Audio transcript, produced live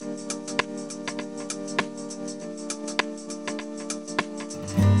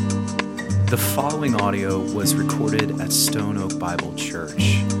The following audio was recorded at Stone Oak Bible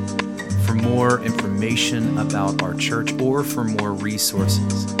Church. For more information about our church or for more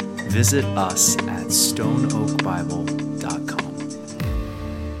resources, visit us at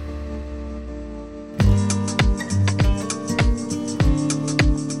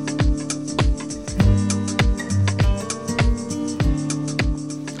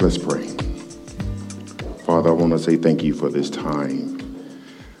Let's pray. Father, I want to say thank you for this time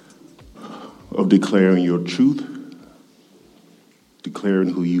of declaring your truth, declaring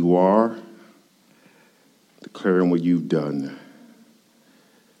who you are, declaring what you've done,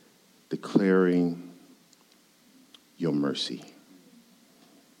 declaring your mercy,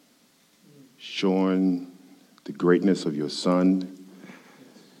 showing the greatness of your Son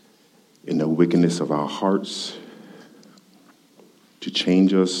and the wickedness of our hearts to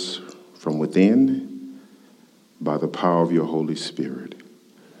change us from within by the power of your Holy Spirit.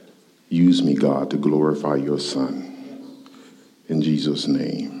 Use me, God, to glorify your Son. In Jesus'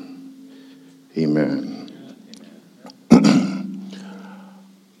 name, amen.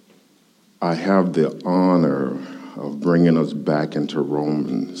 I have the honor of bringing us back into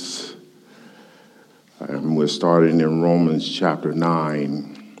Romans. We're starting in Romans chapter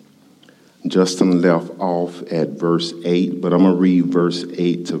 9. Justin left off at verse 8, but I'm going to read verse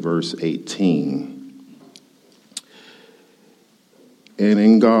 8 to verse 18. And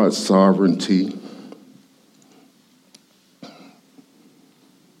in God's sovereignty,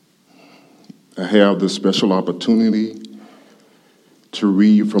 I have the special opportunity to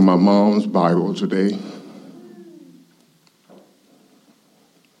read from my mom's Bible today.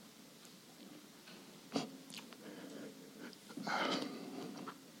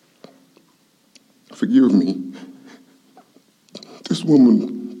 Forgive me. This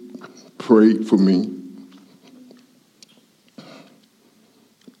woman prayed for me,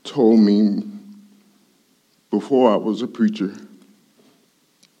 told me before I was a preacher,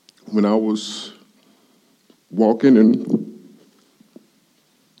 when I was walking in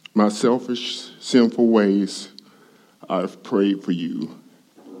my selfish, sinful ways, I've prayed for you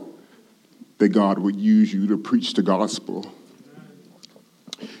that God would use you to preach the gospel.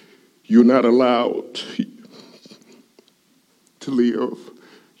 You're not allowed to live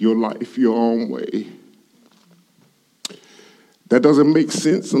your life your own way. That doesn't make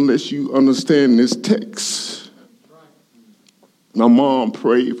sense unless you understand this text. My mom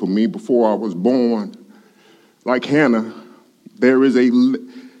prayed for me before I was born. Like Hannah, there is a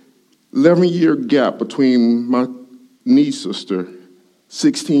 11-year gap between my niece sister,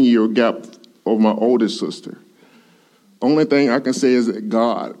 16-year gap of my oldest sister. Only thing I can say is that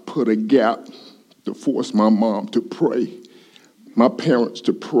God put a gap to force my mom to pray, my parents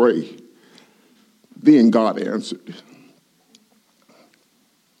to pray. Then God answered.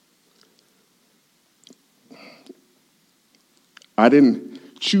 I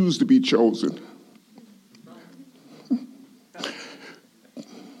didn't choose to be chosen.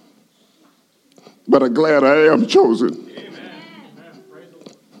 But I'm glad I am chosen. Amen.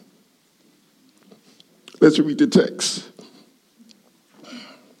 Let's read the text.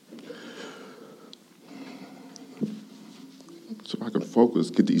 So I can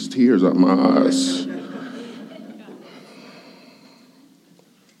focus, get these tears out my eyes.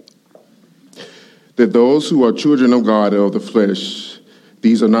 That those who are children of God are of the flesh,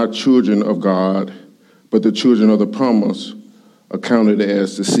 these are not children of God, but the children of the promise, accounted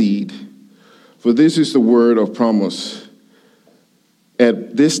as the seed. For this is the word of promise.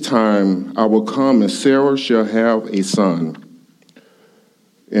 At this time I will come, and Sarah shall have a son.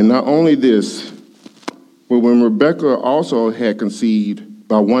 And not only this, but when Rebekah also had conceived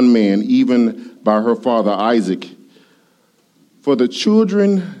by one man, even by her father Isaac, for the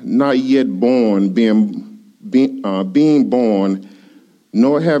children not yet born, being born,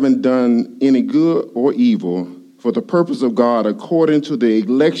 nor having done any good or evil, for the purpose of God, according to the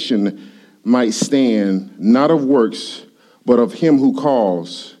election, might stand, not of works, but of him who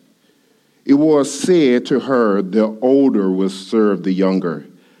calls. It was said to her, the older will serve the younger.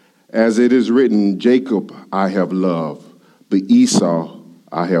 As it is written, Jacob I have loved, but Esau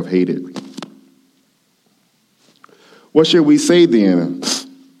I have hated. What shall we say then?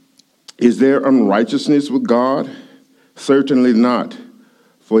 Is there unrighteousness with God? Certainly not.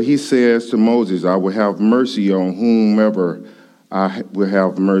 For he says to Moses, I will have mercy on whomever I will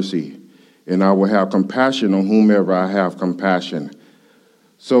have mercy, and I will have compassion on whomever I have compassion.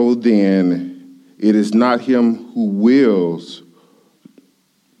 So then, it is not him who wills,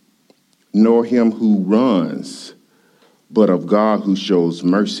 nor him who runs, but of God who shows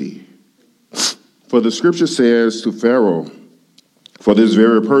mercy. For the scripture says to Pharaoh, For this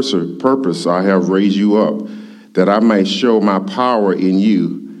very purpose I have raised you up, that I may show my power in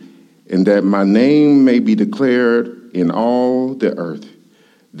you, and that my name may be declared in all the earth.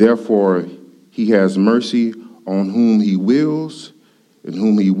 Therefore he has mercy on whom he wills, and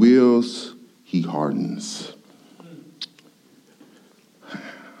whom he wills, he hardens.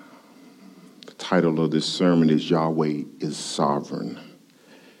 The title of this sermon is Yahweh is Sovereign.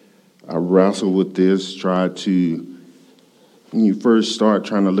 I wrestled with this, when you first start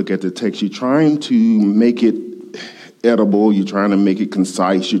trying to look at the text, you're trying to make it edible, you're trying to make it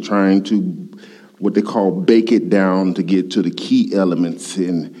concise, you're trying to, what they call, bake it down to get to the key elements.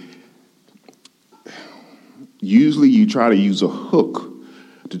 And usually you try to use a hook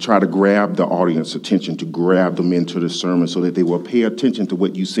to try to grab the audience attention, to grab them into the sermon so that they will pay attention to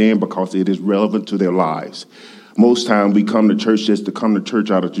what you're saying because it is relevant to their lives. Most times we come to church just to come to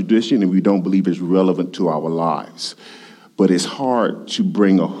church out of tradition, and we don't believe it's relevant to our lives. But it's hard to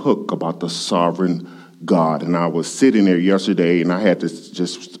bring a hook about the sovereign God. And I was sitting there yesterday, and I had to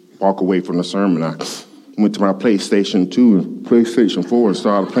just walk away from the sermon. I went to my PlayStation 2 and PlayStation 4 and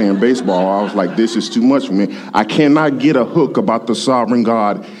started playing baseball. I was like, this is too much for me. I cannot get a hook about the sovereign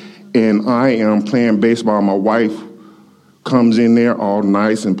God. And I am playing baseball. My wife comes in there all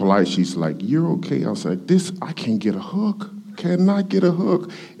nice and polite. She's like, you're okay? I was like, I can't get a hook. Cannot get a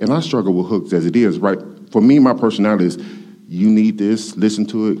hook. And I struggle with hooks as it is, right? For me, my personality is, you need this, listen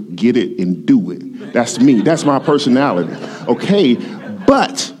to it, get it, and do it. That's me. That's my personality. Okay?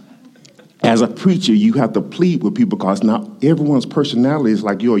 But as a preacher, you have to plead with people because not everyone's personality is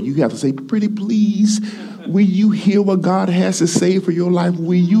like yours. You have to say, pretty please, will you hear what God has to say for your life?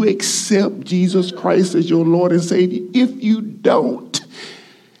 Will you accept Jesus Christ as your Lord and Savior? If you don't,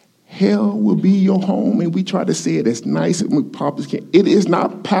 hell will be your home. And we try to say it as nice as we possibly can. It is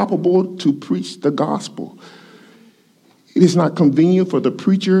not palpable to preach the gospel. It is not convenient for the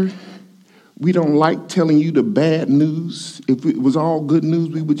preacher. We don't like telling you the bad news. If it was all good news,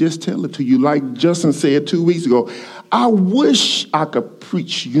 we would just tell it to you. Like Justin said 2 weeks ago, I wish I could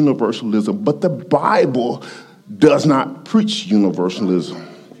preach universalism, but the Bible does not preach universalism.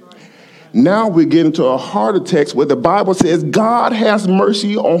 Now we're getting to a harder text where the Bible says God has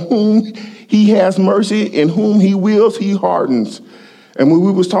mercy on whom he has mercy, and whom he wills, he hardens. And when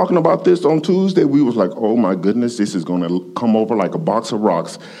we was talking about this on Tuesday, we was like, oh, my goodness, this is going to come over like a box of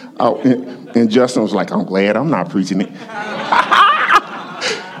rocks. And Justin was like, I'm glad I'm not preaching it.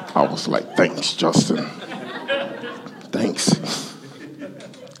 I was like, thanks, Justin. Thanks.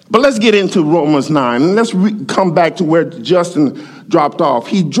 But let's get into Romans 9. And let's come back to where Justin dropped off.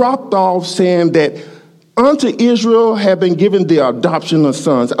 He dropped off saying that unto Israel have been given the adoption of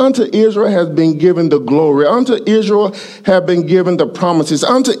sons. Unto Israel has been given the glory. Unto Israel have been given the promises.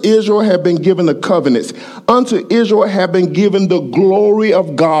 Unto Israel have been given the covenants. Unto Israel have been given the glory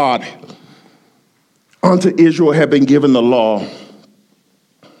of God. Unto Israel have been given the law.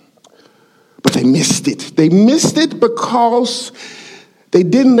 But they missed it. They missed it because they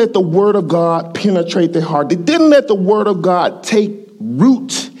didn't let the word of God penetrate their heart. They didn't let the word of God take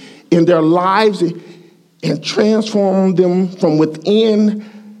root in their lives and transform them from within,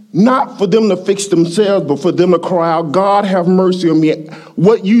 not for them to fix themselves, but for them to cry out, God, have mercy on me.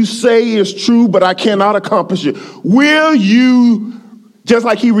 What you say is true, but I cannot accomplish it. Will you, just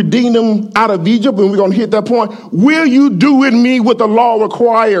like he redeemed them out of Egypt, and we're going to hit that point, will you do in me what the law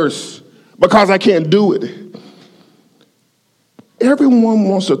requires? Because I can't do it. Everyone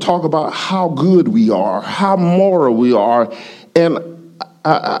wants to talk about how good we are, how moral we are, and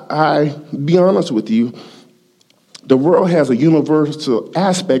I be honest with you, the world has a universal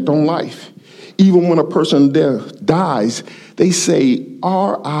aspect on life. Even when a person dies, they say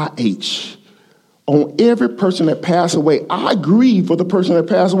R-I-H. On every person that passed away, I grieve for the person that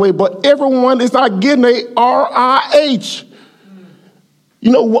passed away, but everyone is not getting a R-I-H.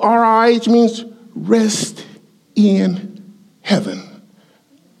 You know what R-I-H means? Rest in heaven.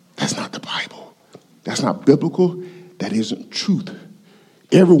 That's not the Bible. That's not biblical. That isn't truth.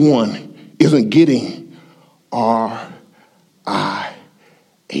 Everyone isn't getting R-I-H.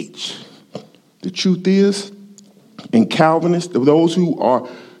 The truth is, in Calvinists, those who are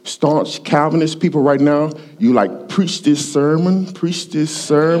staunch Calvinist people right now, you like, preach this sermon, preach this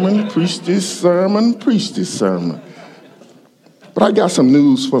sermon, preach this sermon, preach this sermon. But I got some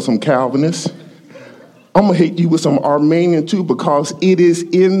news for some Calvinists. I'm going to hit you with some Armenian too, because it is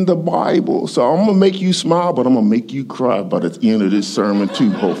in the Bible. So I'm going to make you smile, but I'm going to make you cry by the end of this sermon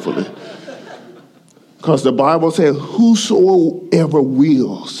too, hopefully. Because the Bible says, whosoever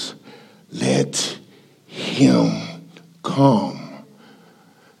wills, let him come.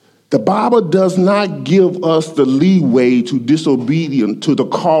 The Bible does not give us the leeway to disobedient to the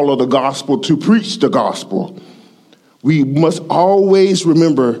call of the gospel, to preach the gospel. We must always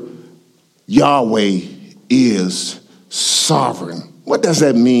remember Yahweh is sovereign. What does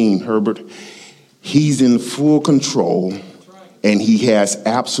that mean, Herbert? He's in full control, and he has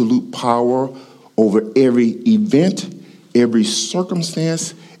absolute power over every event, every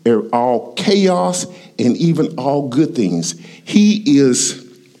circumstance, all chaos, and even all good things. He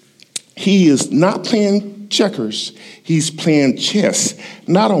is not playing checkers. He's playing chess,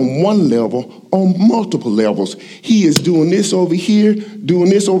 not on one level, on multiple levels. He is doing this over here, doing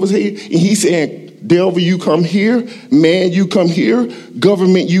this over here, and he's saying, devil, you come here, man, you come here,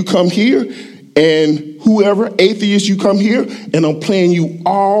 government, you come here, and whoever, atheist, you come here, and I'm playing you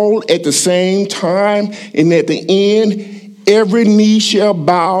all at the same time, and at the end, every knee shall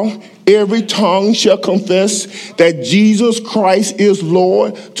bow, every tongue shall confess that Jesus Christ is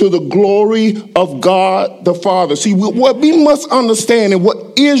Lord, to the glory of God the Father. See, what we must understand, and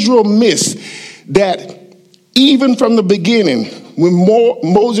what Israel missed, that even from the beginning, when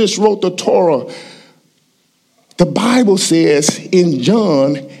Moses wrote the Torah, the Bible says in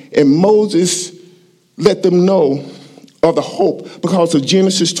John, and Moses let them know of the hope because of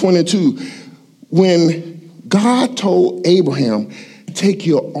Genesis 22, when God told Abraham, take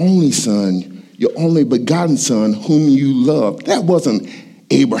your only son, your only begotten son, whom you love. That wasn't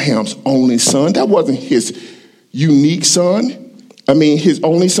Abraham's only son. That wasn't his unique son. His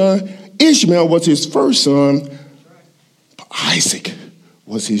only son. Ishmael was his first son. But Isaac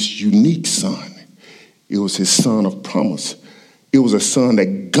was his unique son. It was his son of promise. It was a son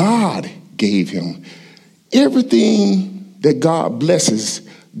that God gave him. Everything that God blesses,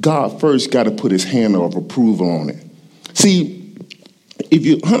 God first got to put his hand of approval on it. See, if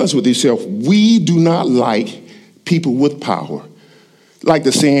you're honest with yourself, we do not like people with power. Like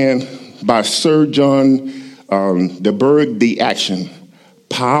the saying by Sir John DeBerg, the action,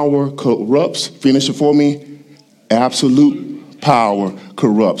 power corrupts. Finish it for me. Absolute power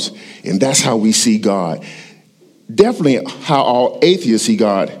corrupts. And that's how we see God. Definitely how all atheists see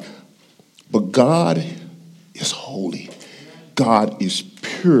God. But God is holy. God is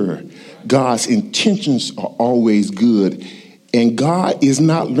pure. God's intentions are always good. And God is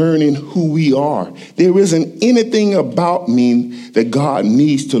not learning who we are. There isn't anything about me that God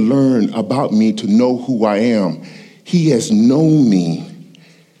needs to learn about me to know who I am. He has known me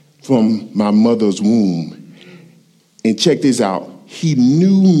from my mother's womb. And check this out. He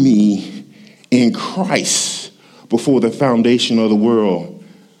knew me in Christ before the foundation of the world,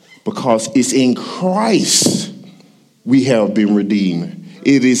 because it's in Christ we have been redeemed.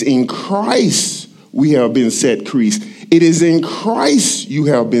 It is in Christ we have been set free. It is in Christ you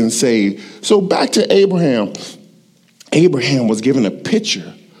have been saved. So back to Abraham. Abraham was given a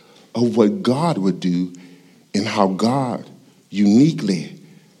picture of what God would do and how God uniquely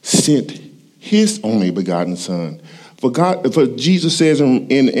sent his only begotten son. For Jesus says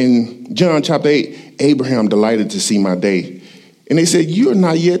in John chapter 8, Abraham delighted to see my day. And they said, you're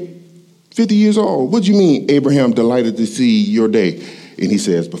not yet 50 years old. What do you mean Abraham delighted to see your day? And he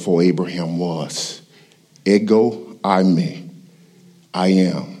says, before Abraham was, ego eimi, I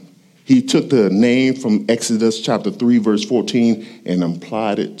am. He took the name from Exodus chapter 3, verse 14, and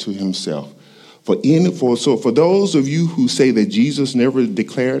applied it to himself. For those of you who say that Jesus never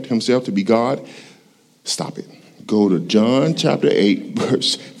declared himself to be God, stop it. Go to John chapter 8,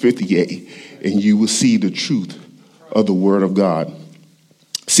 verse 58, and you will see the truth of the word of God.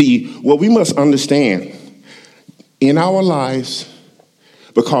 See, what we must understand in our lives,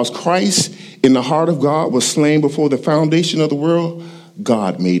 because Christ in the heart of God was slain before the foundation of the world,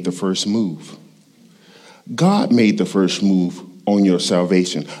 God made the first move. God made the first move on your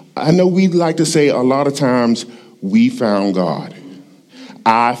salvation. I know we like to say a lot of times, we found God.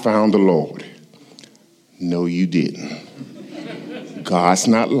 I found the Lord. No, you didn't. God's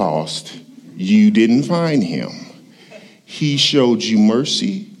not lost. You didn't find him. He showed you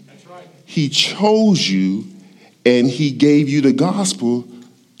mercy. He chose you, and he gave you the gospel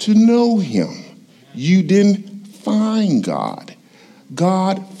to know him. You didn't find God.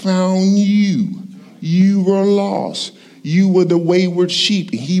 God found you. You were lost. You were the wayward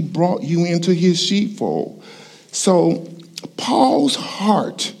sheep, and he brought you into his sheepfold. So Paul's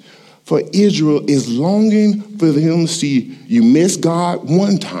heart for Israel is longing for them to see you miss God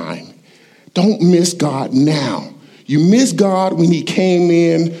one time. Don't miss God now. You miss God when he came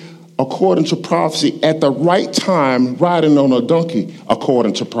in according to prophecy, at the right time, riding on a donkey,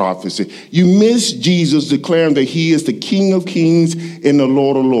 according to prophecy. You miss Jesus declaring that he is the King of Kings and the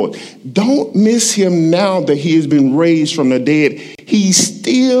Lord of Lords. Don't miss him now that he has been raised from the dead. He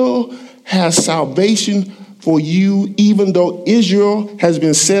still has salvation for you, even though Israel has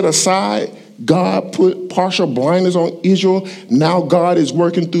been set aside. God put partial blindness on Israel. Now God is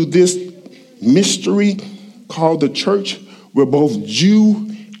working through this mystery called the church, where both Jew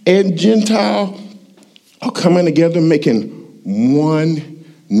and Gentile are coming together, making one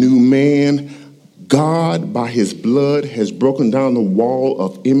new man. God, by his blood, has broken down the wall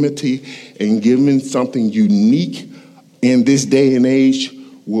of enmity and given something unique in this day and age,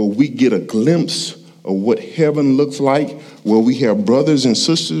 where we get a glimpse of what heaven looks like, where we have brothers and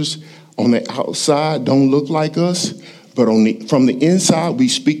sisters on the outside don't look like us, but from the inside we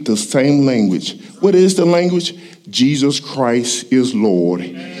speak the same language. What is the language? Jesus Christ is Lord,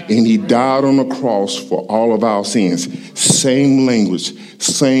 and he died on the cross for all of our sins. Same language,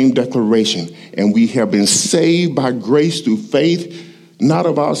 same declaration, and we have been saved by grace through faith, not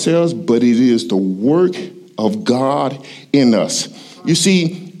of ourselves, but it is the work of God in us. You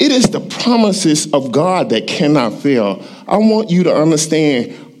see, it is the promises of God that cannot fail. I want you to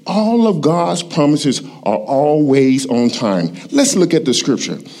understand all of God's promises are always on time. Let's look at the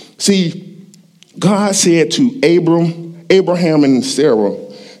scripture. See, God said to Abraham and Sarah,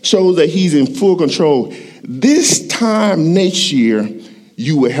 shows that he's in full control. This time next year,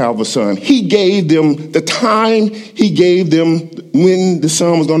 you will have a son. He gave them the time, he gave them when the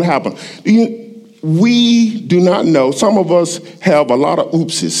son was going to happen. We do not know. Some of us have a lot of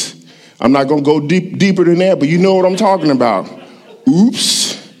oopses. I'm not going to go deeper than that, but you know what I'm talking about. Oops.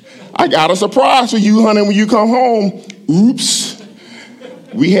 I got a surprise for you, honey, when you come home. Oops.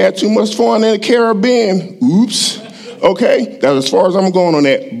 We had too much fun in the Caribbean. Oops. Okay, that's as far as I'm going on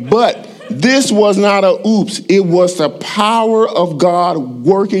that. But this was not a oops. It was the power of God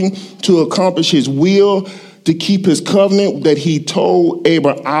working to accomplish his will, to keep his covenant that he told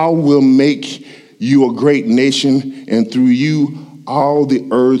Abraham, I will make you a great nation, and through you all the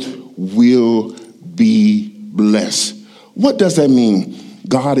earth will be blessed. What does that mean?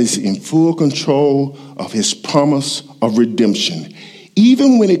 God is in full control of his promise of redemption.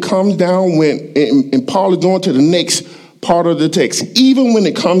 Even when it comes down, and Paul is going to the next part of the text, even when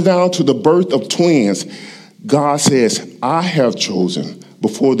it comes down to the birth of twins, God says, I have chosen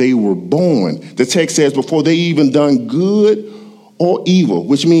before they were born. The text says before they even done good or evil,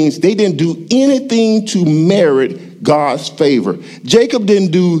 which means they didn't do anything to merit God's favor. Jacob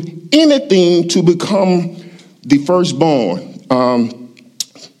didn't do anything to become the firstborn,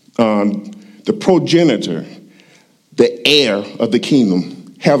 the progenitor, the heir of the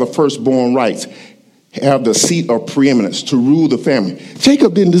kingdom, have the firstborn rights, have the seat of preeminence to rule the family.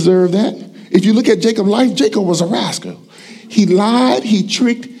 Jacob didn't deserve that. If you look at Jacob's life, Jacob was a rascal. He lied, he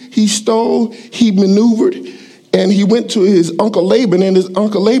tricked, he stole, he maneuvered, and he went to his uncle Laban, and his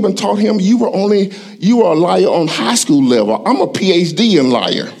uncle Laban taught him, you were a liar on high school level. I'm a PhD in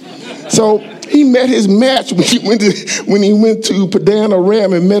liar. So he met his match when he went to Padan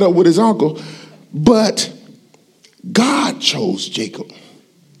Aram and met up with his uncle. But God chose Jacob.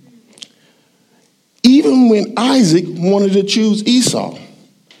 Even when Isaac wanted to choose Esau.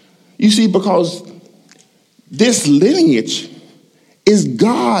 You see, because this lineage is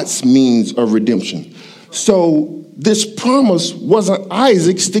God's means of redemption. So this promise wasn't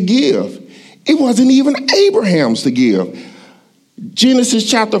Isaac's to give. It wasn't even Abraham's to give. Genesis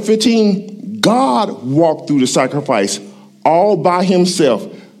chapter 15, God walked through the sacrifice all by himself.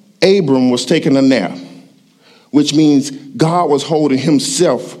 Abram was taking a nap, which means God was holding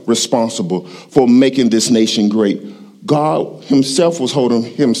himself responsible for making this nation great. God himself was holding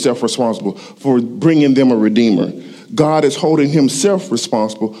himself responsible for bringing them a redeemer. God is holding himself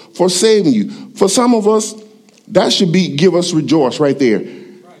responsible for saving you. For some of us, that should give us rejoice right there.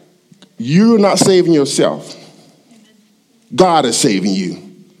 You're not saving yourself. God is saving you.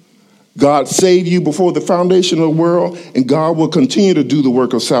 God saved you before the foundation of the world, and God will continue to do the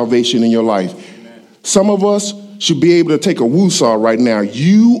work of salvation in your life. Amen. Some of us should be able to take a woosah right now.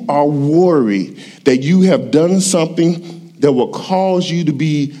 You are worried that you have done something that will cause you to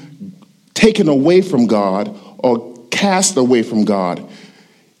be taken away from God or cast away from God.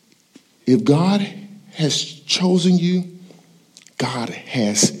 If God has chosen you, God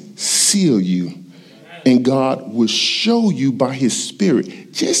has sealed you. And God will show you by his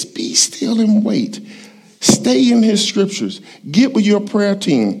spirit. Just be still and wait. Stay in his scriptures. Get with your prayer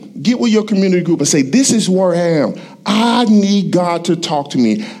team. Get with your community group and say, this is where I am. I need God to talk to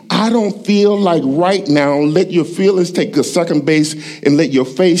me. I don't feel like right now. Let your feelings take a second base and let your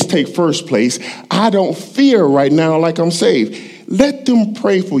faith take first place. I don't feel right now like I'm saved. Let them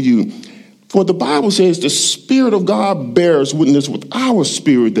pray for you. For the Bible says the Spirit of God bears witness with our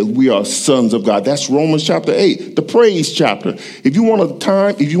spirit that we are sons of God. That's Romans chapter 8, the praise chapter. If you want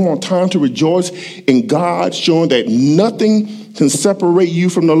time to rejoice in God, showing that nothing can separate you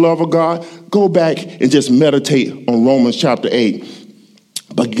from the love of God, go back and just meditate on Romans chapter 8.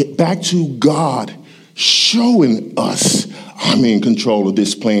 But get back to God showing us I'm in control of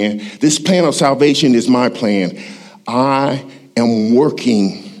this plan. This plan of salvation is my plan. I am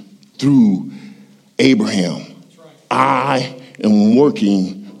working through Abraham. I am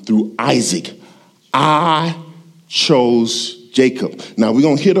working through Isaac. I chose Jacob. Now we're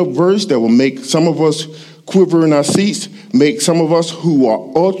going to hit a verse that will make some of us quiver in our seats, make some of us who are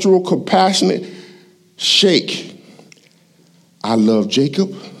ultra compassionate shake. I love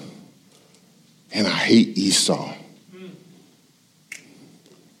Jacob and I hate Esau.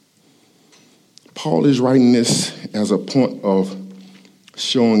 Paul is writing this as a point of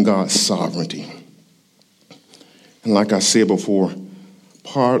showing God's sovereignty. And like I said before,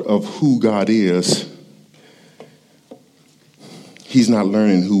 part of who God is, he's not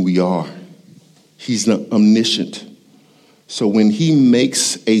learning who we are. He's not omniscient. So when he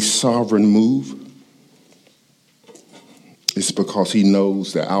makes a sovereign move, it's because he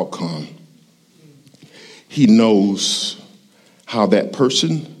knows the outcome. He knows how that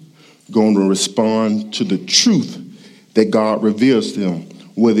person going to respond to the truth that God reveals to them,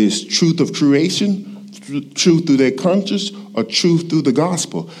 whether it's truth of creation, truth through their conscience, or truth through the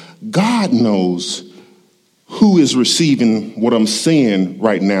gospel. God knows who is receiving what I'm saying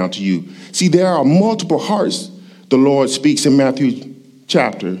right now to you. See, there are multiple hearts. The Lord speaks in Matthew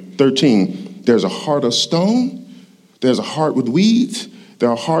chapter 13. There's a heart of stone. There's a heart with weeds. There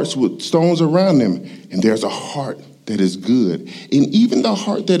are hearts with stones around them. And there's a heart that is good. And even the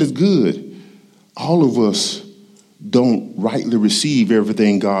heart that is good, all of us don't rightly receive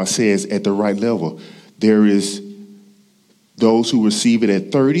everything God says at the right level. There is those who receive it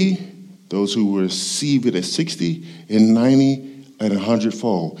at 30, those who receive it at 60, and 90, and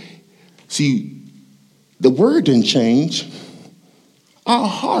 100-fold. See, the word didn't change. Our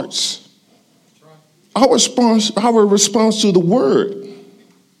hearts, our response to the word.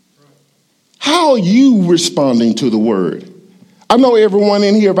 How are you responding to the word? I know everyone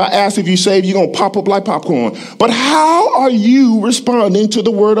in here, if I ask if you saved, you're going to pop up like popcorn. But how are you responding to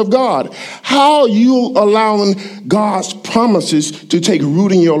the word of God? How are you allowing God's promises to take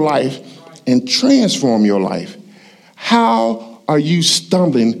root in your life and transform your life? How are you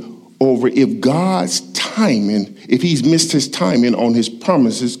stumbling over if God's timing, if he's missed his timing on his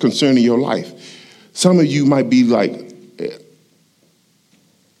promises concerning your life? Some of you might be like,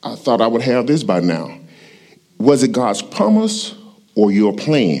 I thought I would have this by now. Was it God's promise or your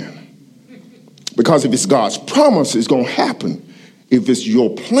plan? Because if it's God's promise, it's going to happen. If it's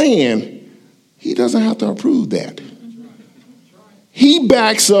your plan, he doesn't have to approve that. He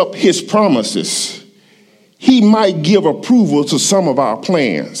backs up his promises. He might give approval to some of our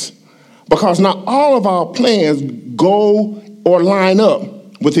plans because not all of our plans go or line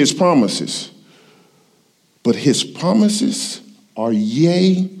up with his promises. But his promises are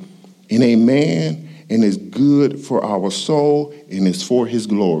yea and amen, and is good for our soul, and is for his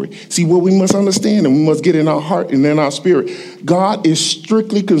glory. See, what we must understand, and we must get in our heart and in our spirit, God is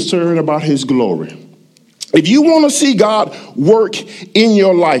strictly concerned about his glory. If you want to see God work in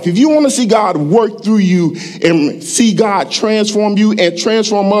your life, if you want to see God work through you and see God transform you and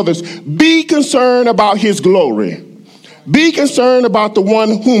transform others, be concerned about his glory. Be concerned about the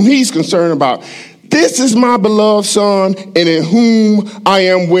one whom he's concerned about. This is my beloved son, and in whom I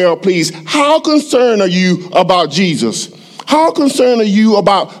am well pleased. How concerned are you about Jesus? How concerned are you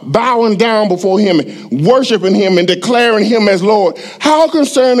about bowing down before him, worshiping him, and declaring him as Lord? How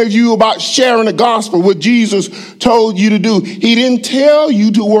concerned are you about sharing the gospel, what Jesus told you to do? He didn't tell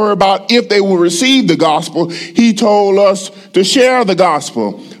you to worry about if they will receive the gospel. He told us to share the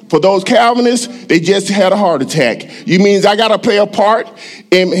gospel. For those Calvinists, they just had a heart attack. You means I got to play a part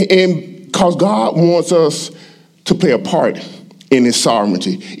in because God wants us to play a part in his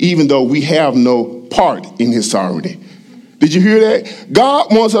sovereignty, even though we have no part in his sovereignty. Did you hear that? God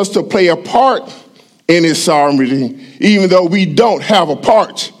wants us to play a part in his sovereignty, even though we don't have a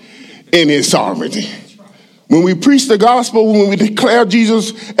part in his sovereignty. When we preach the gospel, when we declare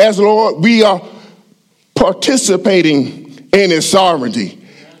Jesus as Lord, we are participating in his sovereignty.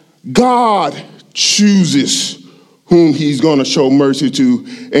 God chooses whom he's going to show mercy to,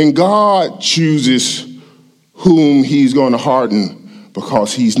 and God chooses whom he's going to harden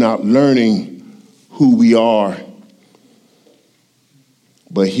because he's not learning who we are.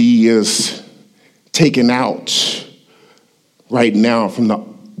 But he is taken out right now from the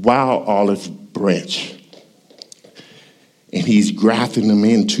wild olive branch, and he's grafting them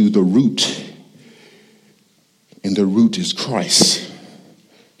into the root, and the root is Christ.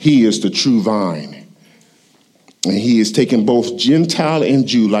 He is the true vine. And he is taking both Gentile and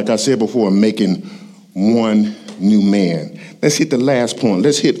Jew, like I said before, and making one new man. Let's hit the last point.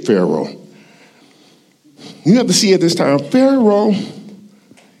 Let's hit Pharaoh. You have to see at this time, Pharaoh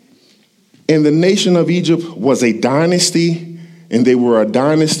and the nation of Egypt was a dynasty, and they were a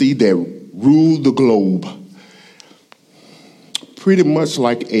dynasty that ruled the globe. Pretty much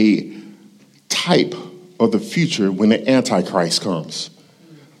like a type of the future when the Antichrist comes.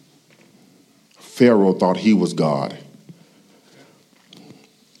 Pharaoh thought he was God.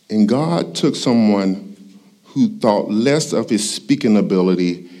 And God took someone who thought less of his speaking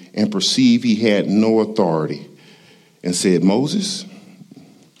ability and perceived he had no authority and said, Moses,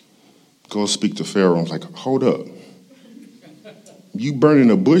 go speak to Pharaoh. I was like, hold up. You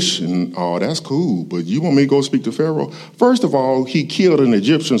burning a bush and all, that's cool, but you want me to go speak to Pharaoh? First of all, he killed an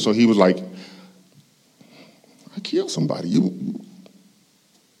Egyptian, so he was like, I killed somebody.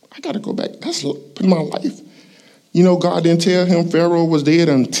 I got to go back. That's in my life. You know, God didn't tell him Pharaoh was dead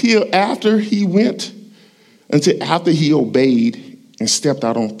until after he went, until after he obeyed and stepped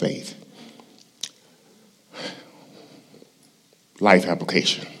out on faith. Life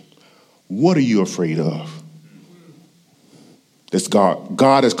application. What are you afraid of? That's God.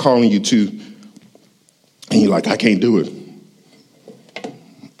 God is calling you to, and you're like, I can't do it.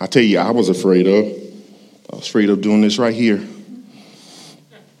 I tell you, I was afraid of doing this right here.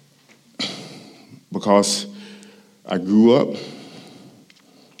 Because I grew up,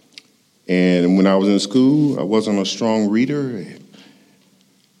 and when I was in school, I wasn't a strong reader.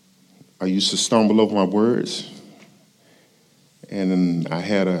 I used to stumble over my words. And then I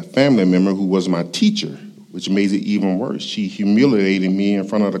had a family member who was my teacher, which made it even worse. She humiliated me in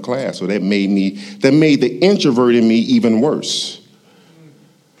front of the class, so that made the introvert in me even worse.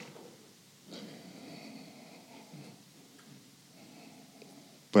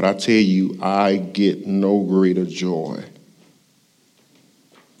 But I tell you, I get no greater joy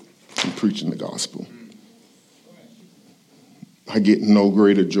than preaching the gospel. I get no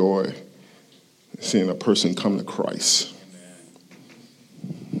greater joy than seeing a person come to Christ.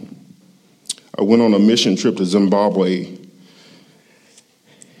 I went on a mission trip to Zimbabwe,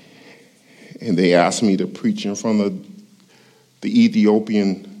 and they asked me to preach in front of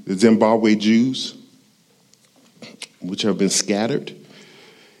the Zimbabwe Jews, which have been scattered,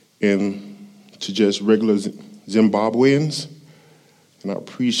 and to just regular Zimbabweans. And I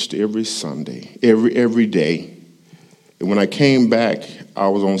preached every Sunday, every day. And when I came back, I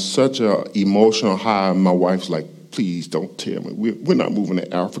was on such an emotional high. My wife's like, please don't tell me. We're not moving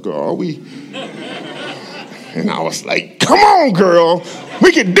to Africa, are we? And I was like, come on, girl.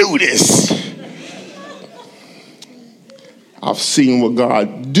 We can do this. I've seen what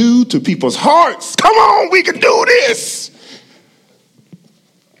God do to people's hearts. Come on, we can do this.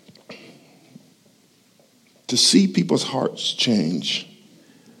 To see people's hearts change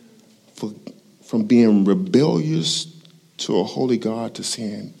from being rebellious to a holy God to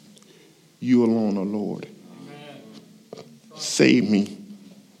saying, you alone are Lord. Amen. Save me.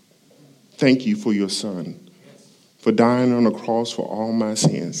 Thank you for your son, for dying on the cross for all my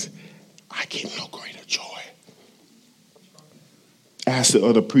sins. I get no greater joy. Ask the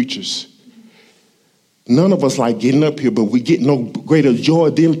other preachers. None of us like getting up here, but we get no greater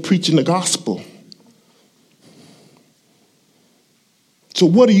joy than preaching the gospel. So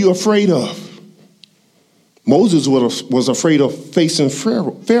what are you afraid of? Moses was afraid of facing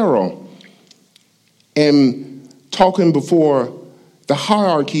Pharaoh and talking before the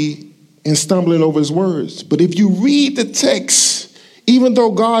hierarchy and stumbling over his words. But if you read the text, even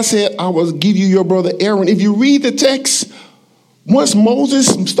though God said, I will give you your brother Aaron, if you read the text, once Moses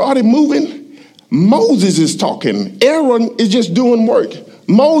started moving, Moses is talking. Aaron is just doing work.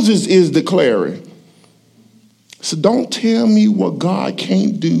 Moses is declaring. So don't tell me what God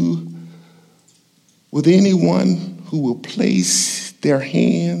can't do with anyone who will place their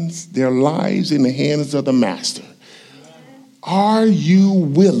lives in the hands of the master. Are you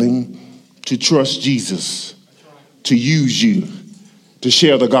willing to trust Jesus to use you to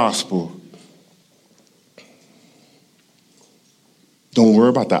share the gospel? Don't worry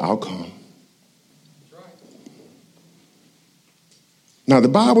about the outcome. Now, the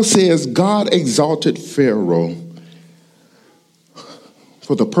Bible says God exalted Pharaoh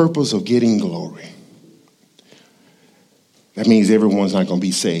for the purpose of getting glory. That means everyone's not going to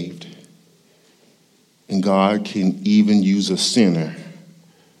be saved. And God can even use a sinner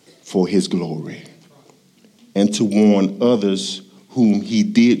for his glory and to warn others whom he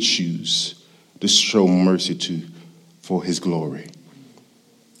did choose to show mercy to for his glory.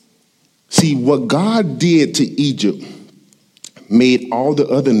 See, what God did to Egypt made all the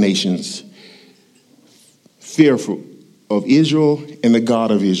other nations fearful of Israel and the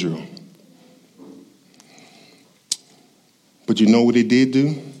God of Israel. But you know what it did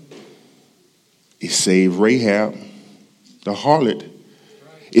do? It saved Rahab, the harlot.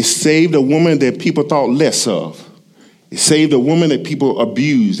 It saved a woman that people thought less of. It saved a woman that people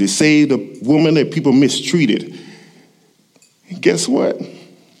abused. It saved a woman that people mistreated. And guess what?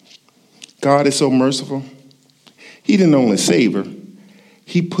 God is so merciful. He didn't only save her,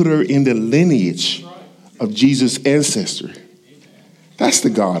 he put her in the lineage of Jesus' ancestry. That's the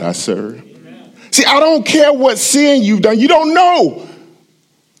God I serve. See, I don't care what sin you've done. You don't know.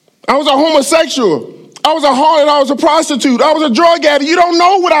 I was a homosexual. I was a harlot. I was a prostitute. I was a drug addict. You don't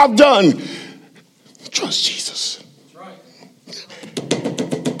know what I've done. Trust Jesus.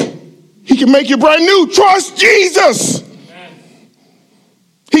 He can make you brand new. Trust Jesus.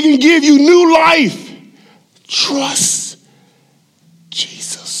 He can give you new life. Trust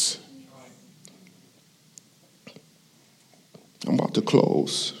Jesus. I'm about to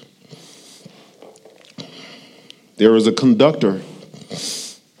close. There is a conductor.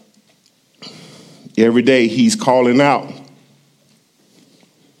 Every day he's calling out.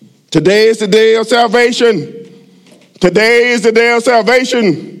 Today is the day of salvation. Today is the day of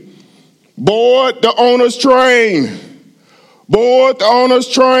salvation. Board the owner's train. Board the owner's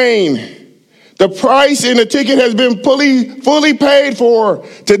train. The price in the ticket has been fully paid for.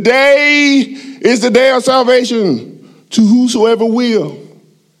 Today is the day of salvation. To whosoever will,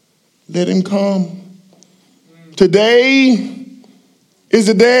 let him come. Today is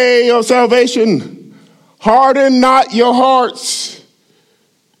the day of salvation. Harden not your hearts.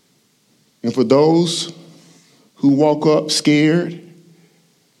 And for those who walk up scared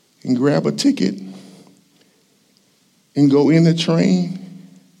and grab a ticket and go in the train,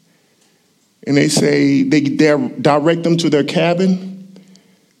 and they say they direct them to their cabin,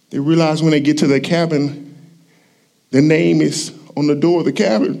 they realize when they get to their cabin, the name is on the door of the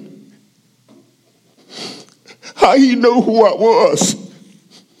cabin. How he know who I was?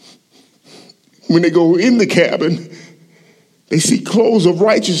 When they go in the cabin, they see clothes of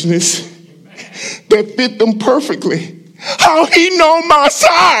righteousness that fit them perfectly. How he know my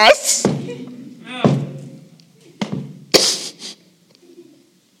size?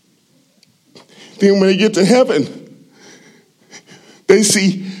 Then when they get to heaven, they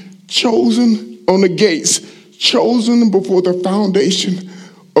see chosen on the gates, chosen before the foundation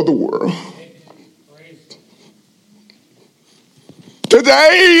of the world.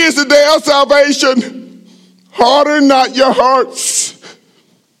 Today is the day of salvation. Harden not your hearts.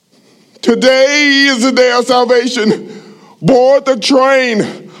 Today is the day of salvation. Board the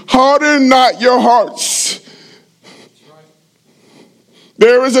train. Harden not your hearts.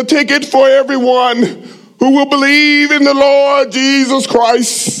 There is a ticket for everyone who will believe in the Lord Jesus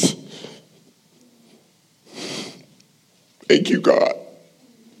Christ. Thank you, God.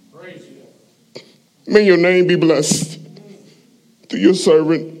 May your name be blessed through your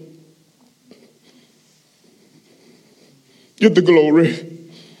servant. Get the glory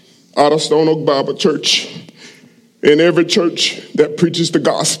out of Stone Oak Bible Church and every church that preaches the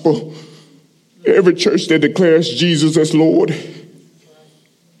gospel, every church that declares Jesus as Lord.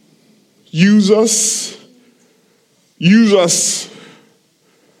 Use us. Use us.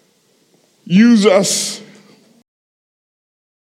 Use us